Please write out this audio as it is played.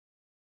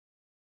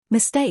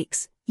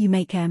Mistakes, you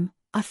make 'em,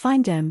 I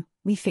find 'em,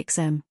 we fix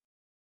 'em.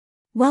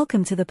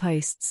 Welcome to The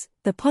Posts,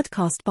 the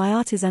podcast by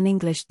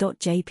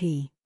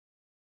artisanenglish.jp.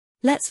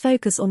 Let's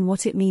focus on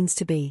what it means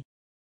to be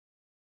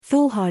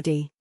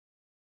foolhardy.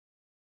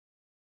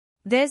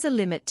 There's a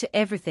limit to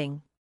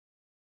everything.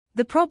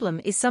 The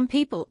problem is some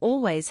people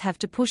always have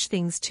to push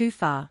things too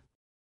far.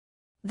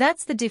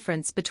 That's the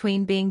difference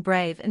between being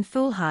brave and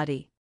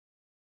foolhardy.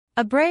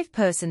 A brave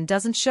person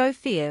doesn't show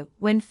fear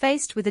when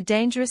faced with a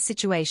dangerous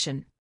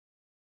situation.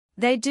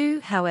 They do,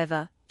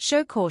 however,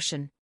 show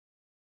caution.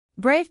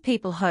 Brave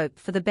people hope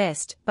for the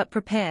best but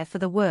prepare for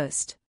the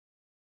worst.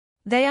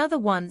 They are the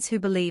ones who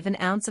believe an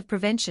ounce of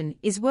prevention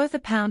is worth a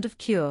pound of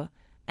cure,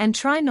 and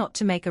try not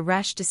to make a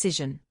rash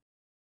decision.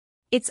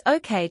 It's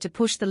okay to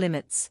push the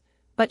limits,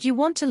 but you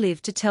want to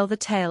live to tell the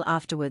tale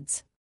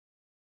afterwards.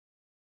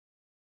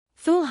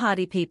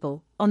 Foolhardy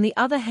people, on the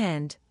other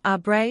hand, are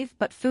brave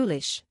but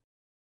foolish.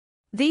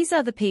 These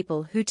are the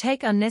people who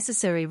take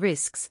unnecessary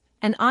risks,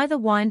 and either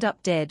wind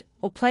up dead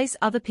or place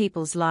other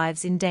people's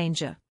lives in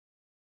danger.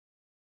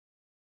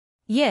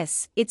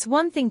 Yes, it's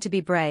one thing to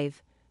be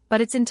brave,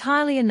 but it's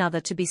entirely another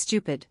to be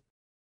stupid.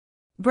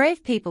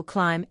 Brave people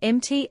climb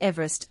Mt.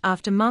 Everest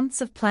after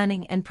months of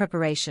planning and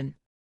preparation.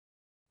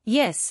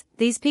 Yes,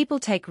 these people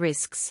take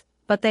risks,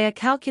 but they are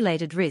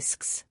calculated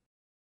risks.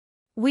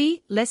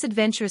 We, less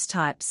adventurous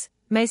types,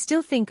 may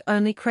still think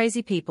only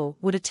crazy people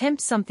would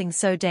attempt something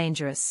so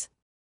dangerous.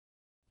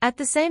 At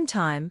the same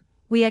time,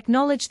 we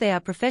acknowledge they are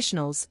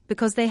professionals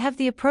because they have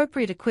the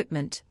appropriate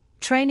equipment,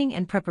 training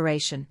and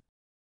preparation.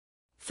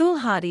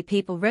 Foolhardy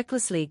people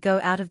recklessly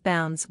go out of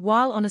bounds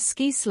while on a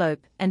ski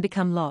slope and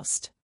become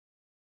lost.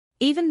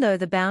 Even though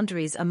the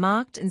boundaries are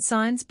marked and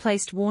signs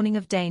placed warning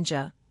of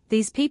danger,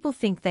 these people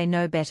think they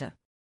know better.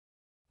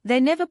 They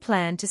never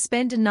plan to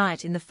spend a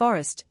night in the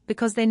forest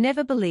because they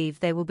never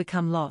believe they will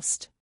become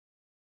lost.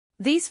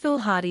 These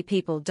foolhardy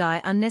people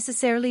die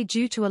unnecessarily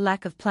due to a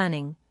lack of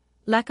planning,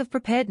 lack of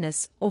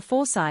preparedness or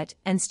foresight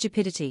and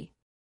stupidity.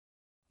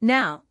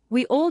 Now,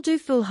 we all do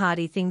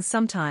foolhardy things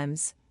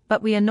sometimes,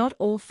 but we are not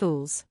all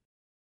fools.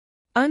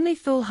 Only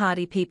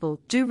foolhardy people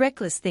do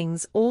reckless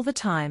things all the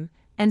time,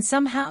 and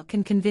somehow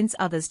can convince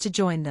others to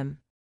join them.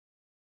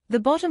 The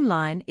bottom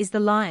line is the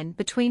line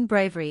between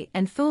bravery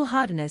and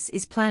foolhardiness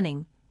is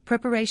planning,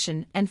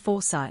 preparation and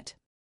foresight.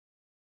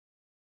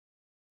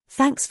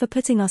 Thanks for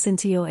putting us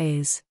into your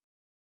ears.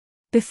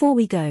 Before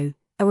we go,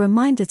 a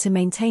reminder to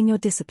maintain your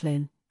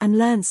discipline and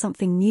learn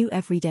something new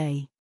every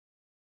day.